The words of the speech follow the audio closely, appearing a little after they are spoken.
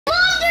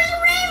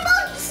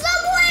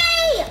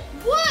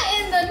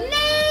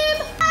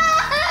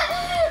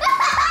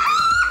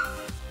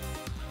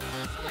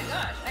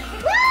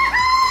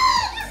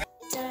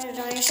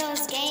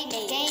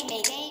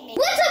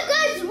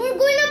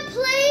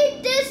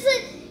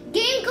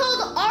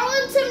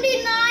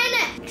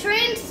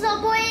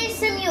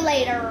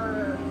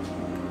simulator.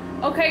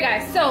 Okay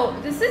guys, so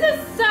this is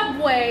a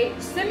subway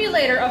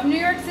simulator of New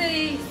York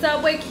City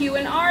subway Q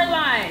and R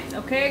lines.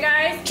 Okay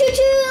guys? Choo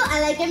choo,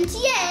 I like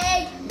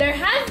MTA. There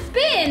has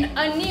been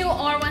a new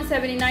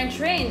R179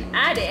 train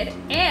added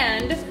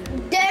and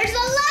there's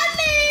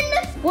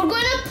 11. We're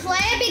going to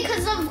play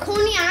because of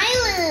Coney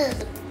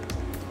Island.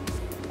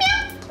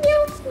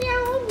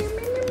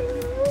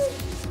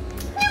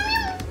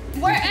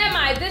 Where am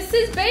I? This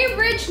is Bay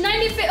Ridge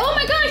 95. Oh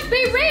my gosh,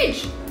 Bay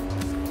Ridge!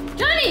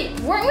 Johnny,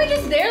 weren't we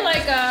just there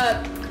like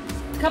a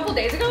couple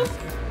days ago?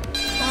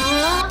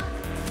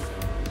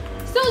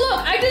 So look,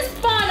 I just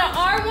spawned an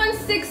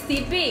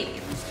R160B.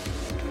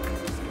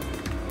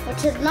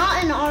 Which is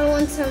not an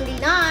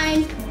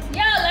R179.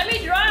 Yeah, let me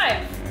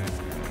drive.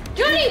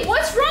 Johnny,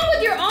 what's wrong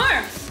with your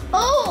arms?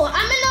 Oh,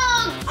 I'm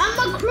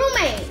a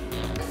crewmate.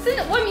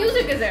 What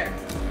music is there?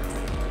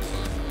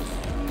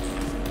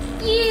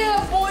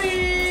 Yeah,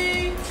 boy.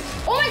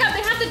 Oh my God,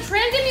 they have the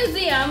Transit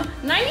Museum,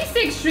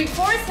 96th Street,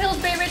 Forest Hills,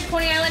 Bay Ridge,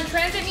 Coney Island,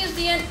 Transit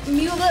Museum,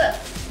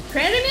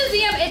 Transit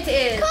Museum it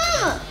is.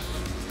 Come.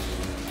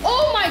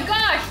 Oh my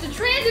gosh, the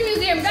Transit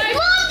Museum, guys.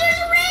 Look, there's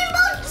a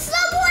rainbow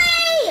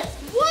subway.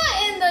 What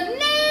in the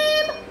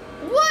name?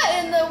 What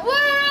in the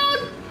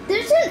world?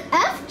 There's an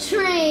F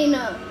train.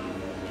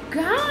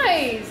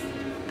 Guys,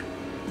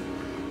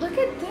 look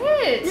at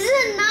this. This is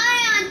a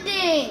Nyan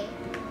thing.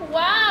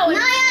 Wow.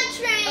 Nyan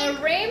train.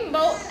 A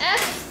rainbow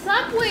F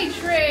subway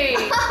train.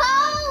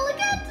 Oh, look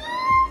at this.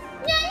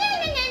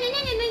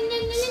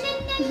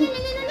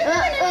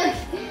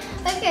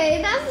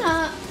 Okay, that's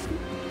not.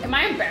 Am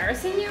I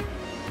embarrassing you?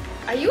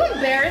 Are you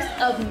embarrassed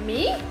of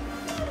me?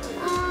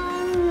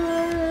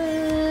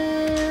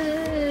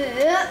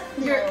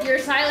 Your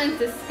silence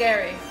is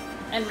scary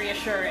and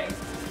reassuring.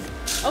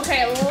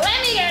 Okay,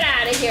 let me get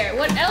out of here.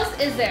 What else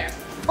is there?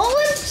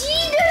 OMG,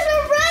 there's a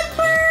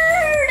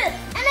RedBird!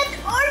 And an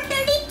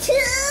R32!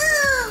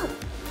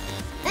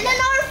 And an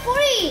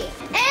R40!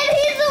 And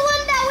he's the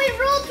one that we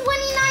ruled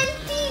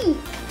 2019!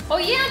 Oh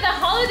yeah, the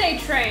holiday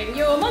train.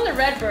 Yo, I'm on the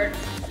RedBird.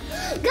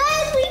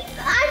 Guys,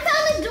 I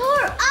found a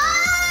door!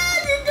 Ah,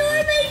 the door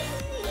makes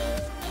me...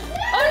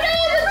 Oh no!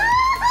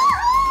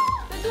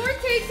 The door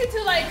takes you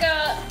to like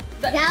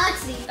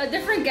galaxy. A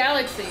different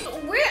galaxy.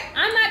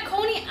 I'm at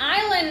Coney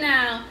Island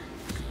now.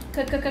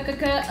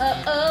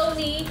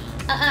 Coney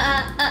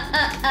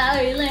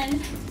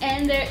Island,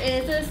 and there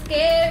is a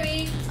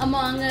scary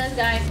Among Us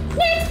guy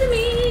next to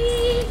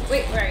me.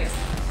 Wait, where are you?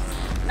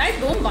 Nice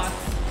boombox.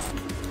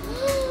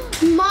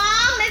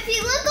 Mom, if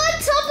you look on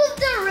top of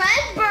the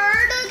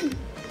RedBird,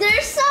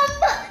 there's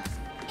some,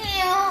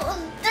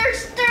 there's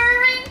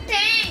stirring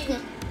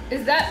thing.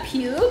 Is that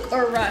puke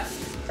or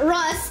rust?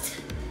 Rust.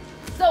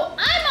 So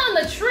I'm on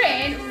the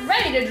train,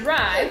 ready to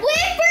drive.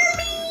 Wait for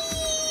me!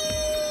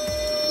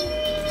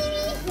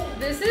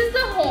 This is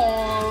the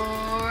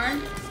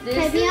horn. This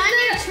Can I be is on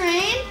your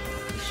train?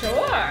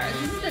 Sure.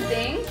 This is the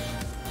ding.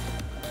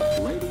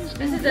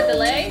 This is the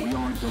delay. We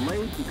are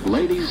delayed.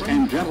 Ladies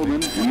and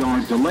gentlemen, we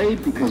are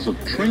delayed because of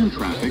train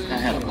traffic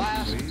ahead of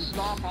us.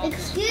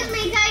 Excuse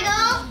me, can I go?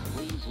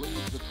 Please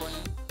leave the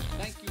train.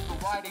 Thank you for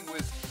riding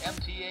with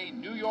MTA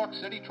New York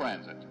City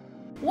Transit.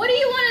 What do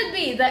you want to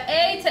be? The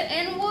A to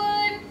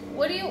Inwood?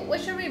 What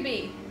should we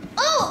be?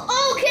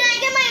 Oh, can I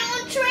get my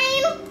own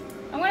train?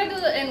 I'm gonna do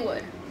the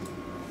Inwood.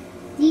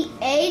 The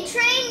A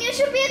train? You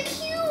should be a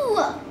Q.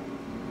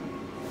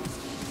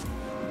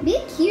 Be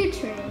a Q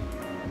train.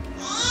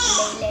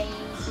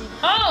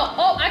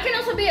 Oh, I can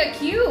also be a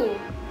Q.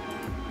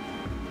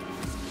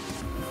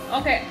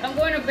 Okay, I'm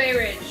going to Bay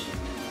Ridge.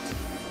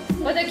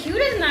 But the Q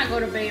does not go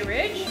to Bay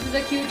Ridge. This is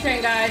a Q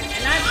train, guys,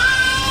 and I'm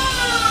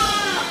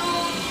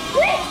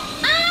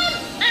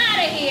out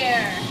of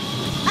here.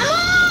 I'm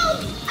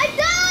out! I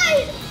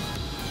died!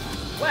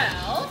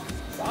 Well,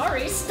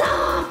 sorry.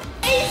 Stop!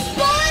 I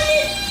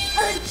spotted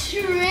a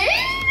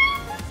train?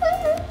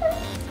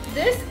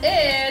 This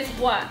is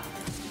what?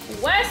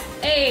 West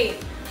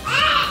 8th.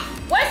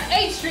 West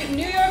 8th Street,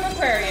 New York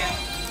Aquarium.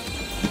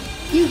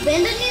 You've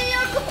been to New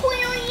York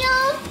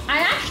Aquarium? I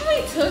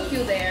actually took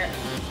you there,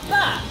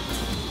 but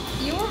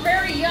you were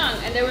very young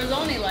and there was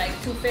only like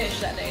 2 fish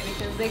that day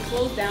because they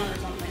closed down or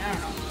something. I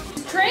don't know.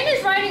 The train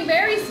is riding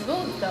very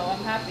smooth though.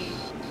 I'm happy.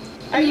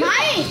 Are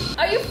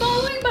you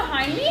following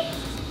behind me?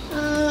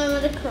 I'm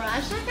gonna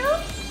crash that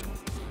go?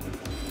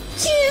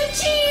 Choo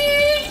choo!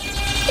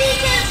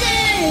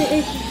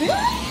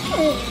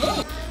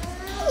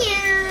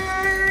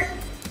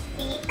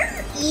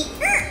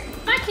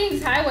 Not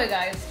King's Highway,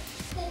 guys.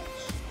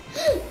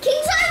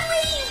 King's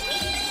Highway! We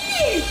made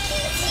it!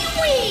 King's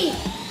Highway!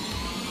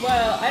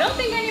 Well, I don't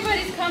think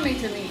anybody's coming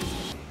to me.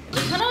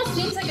 The tunnel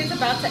seems like it's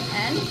about to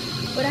end,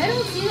 but I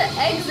don't see the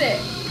exit.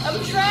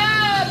 I'm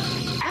trapped!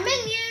 I'm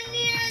in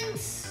Union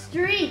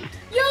Street.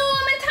 Yo,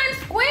 I'm in Times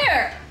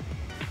Square!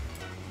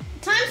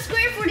 Times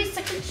Square,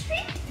 42nd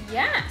Street?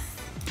 Yes.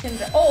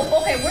 Oh,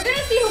 okay, we're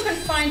gonna see who can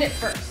find it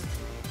first.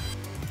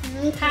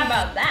 Okay. How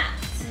about that?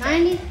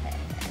 90.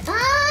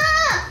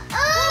 Ah!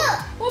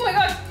 Oh my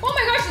gosh,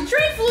 the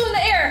train flew in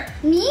the air!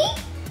 Me?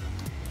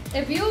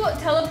 If you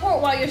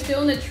teleport while you're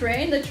still in the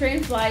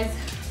train flies.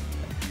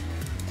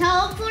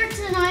 Teleport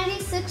to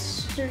 96th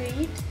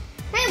Street.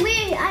 Hey,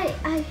 wait,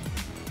 I...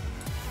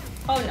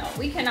 Oh no,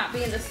 we cannot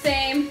be in the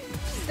same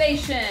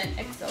station.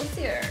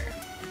 Excelsior.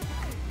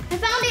 I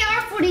found the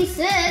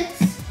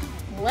R46.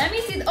 Let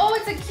me see. Oh,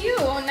 it's a queue.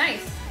 Oh,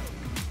 nice.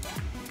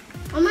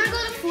 I'm gonna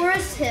go to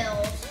Forest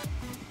Hills.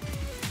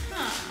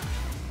 Huh.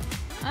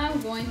 I'm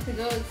going to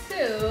go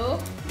to...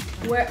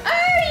 Where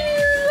are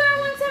you,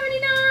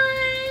 R179?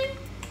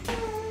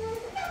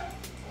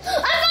 I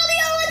found the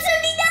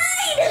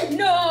R179!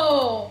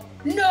 No!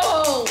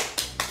 No!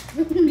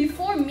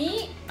 Before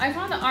me, I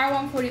found the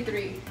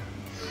R143.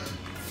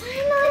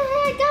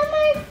 I got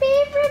my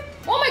favorite.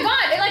 Oh my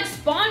god, it like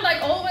spawned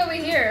like all the way over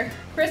here.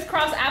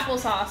 Crisscross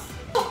applesauce.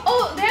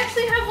 Oh, they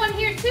actually have one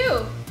here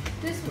too.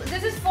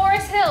 This is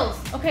Forest Hills.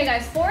 Okay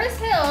guys, Forest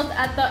Hills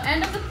at the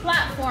end of the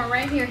platform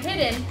right here,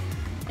 hidden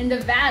in the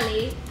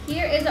valley.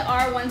 Here is the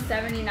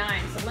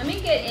R179. So let me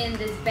get in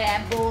this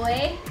bad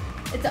boy.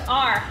 It's an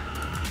R.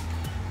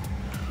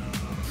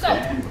 So,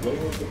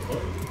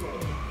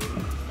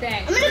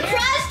 dang. I'm gonna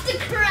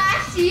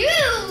crash you.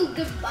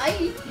 Goodbye.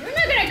 You're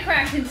not gonna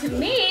crash into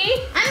me.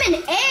 I'm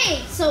an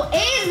A, so A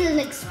is an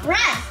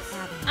express.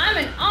 I'm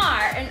an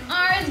R, and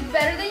R is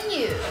better than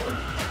you.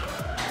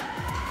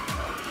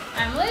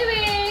 I'm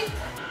leaving.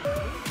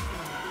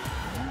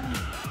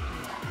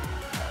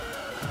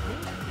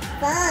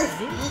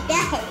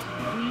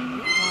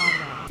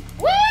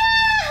 Woohoo!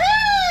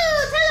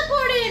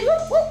 Teleported!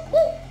 Woof, woof,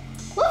 woof.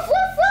 Woof,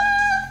 woof,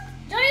 woof.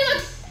 Johnny,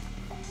 look.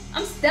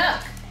 I'm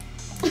stuck.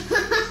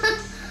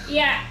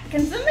 Yeah,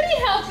 can somebody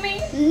help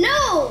me?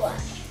 No!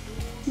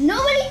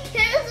 Nobody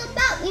cares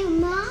about you,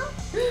 Mom.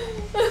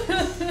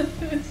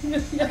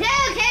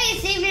 Okay,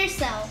 save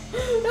yourself.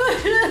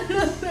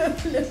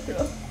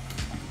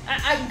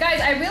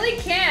 Guys, I really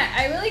can't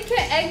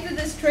exit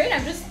this train.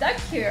 I'm just stuck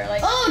here.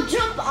 Like, oh,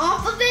 jump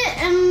off of it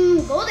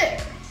and go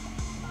there.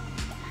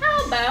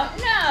 How about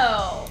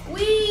no?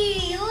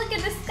 Wee, look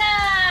at the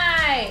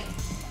sky.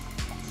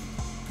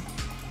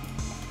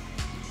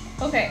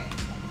 Okay.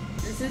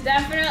 This is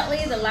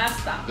definitely the last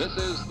stop. This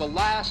is the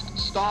last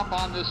stop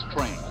on this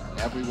train.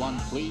 Everyone,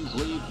 please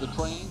leave the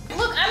train.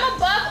 Look, I'm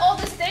above all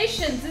the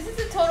stations. This is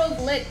a total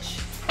glitch.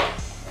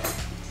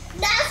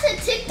 That's a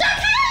TikTok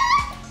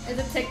hack? Is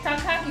it TikTok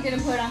hack? You're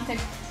gonna put it on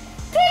TikTok?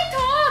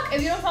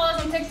 If you don't follow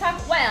us on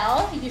TikTok,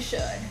 well, you should.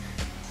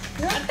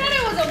 I thought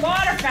it was a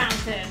water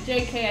fountain.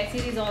 JK, I see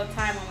these all the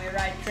time when we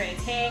ride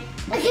trains. Hey.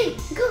 Okay,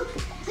 go.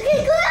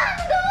 Okay, go on.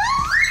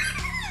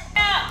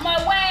 Out my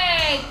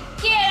way.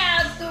 Get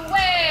out the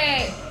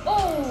way.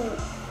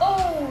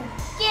 Oh,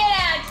 get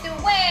out the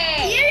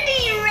way. You're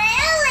derailing.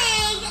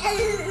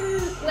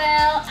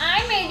 Well,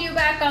 I made you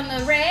back on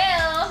the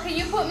rail. Can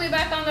you put me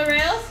back on the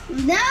rails?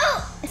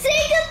 No. Say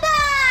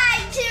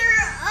goodbye to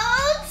your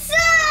old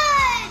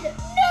son.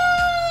 No!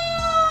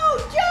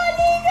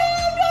 Johnny, no!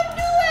 Don't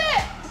do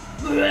it!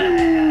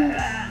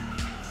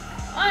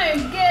 I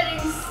am getting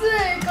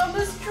sick on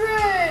this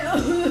train.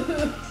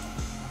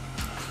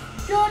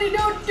 Johnny,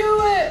 don't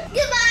do it.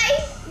 Goodbye.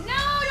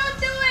 No, don't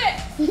do it.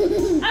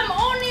 I'm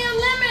only a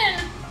lemon.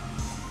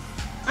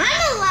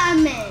 I'm a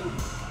lemon.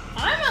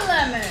 I'm a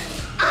lemon.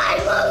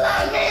 I'm a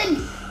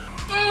lemon.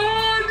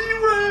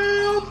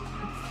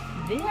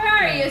 Where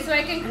are you so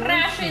I can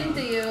crash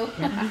into you?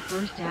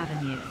 71st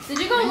Avenue. Did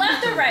you go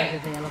left or right?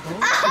 Available.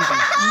 Oh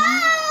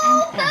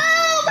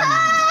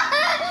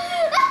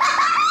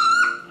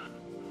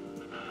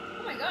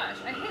my gosh,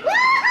 I hit you.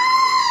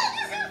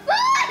 This is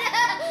fun.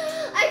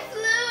 I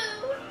flew.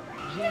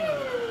 J,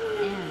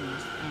 N,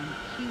 and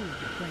Q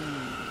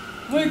trains.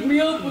 Wake me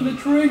up when the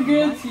train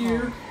gets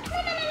here.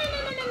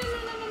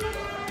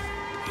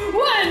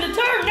 What in the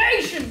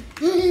tarnation?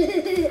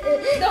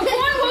 The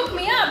horn woke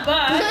me up,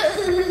 bud.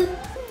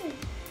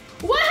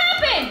 What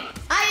happened?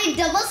 I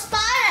double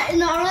spot in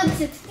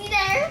R160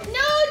 there.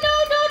 No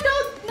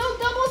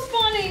double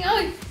spawning.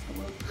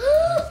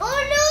 Oh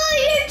no,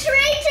 your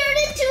train turned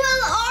into an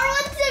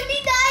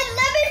R179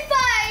 lemon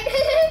fight.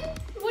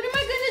 What am I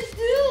gonna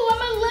do?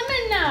 I'm a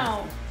lemon now.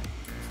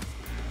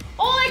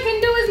 All I can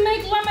do is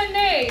make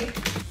lemonade.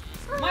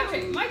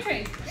 My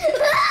train.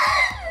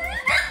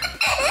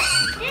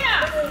 Yeah.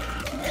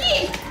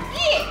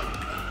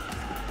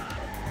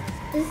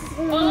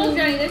 Oh look,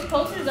 Johnny, there's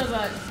posters of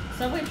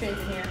subway trains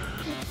in here.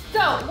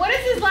 So, what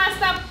is this last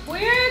stop?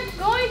 We're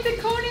going to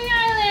Coney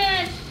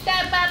Island.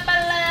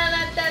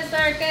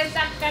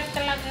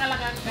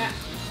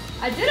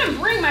 I didn't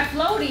bring my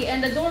floaty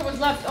and the door was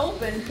left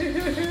open.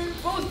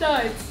 Both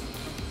sides.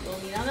 Go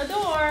lean on the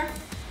door.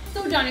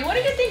 So Johnny, what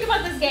did you think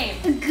about this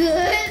game?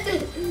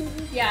 Good.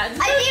 Yeah.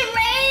 I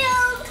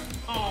derailed.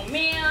 Oh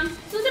man.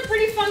 This is a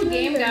pretty fun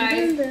game,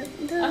 guys.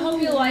 I hope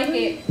you like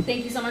it.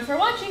 Thank you so much for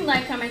watching.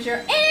 Like, comment, share,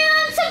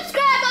 and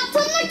subscribe.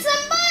 Until next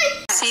time,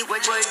 bye. See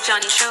what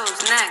Johny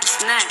shows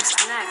next.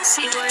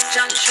 See what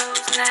Johny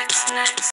shows next.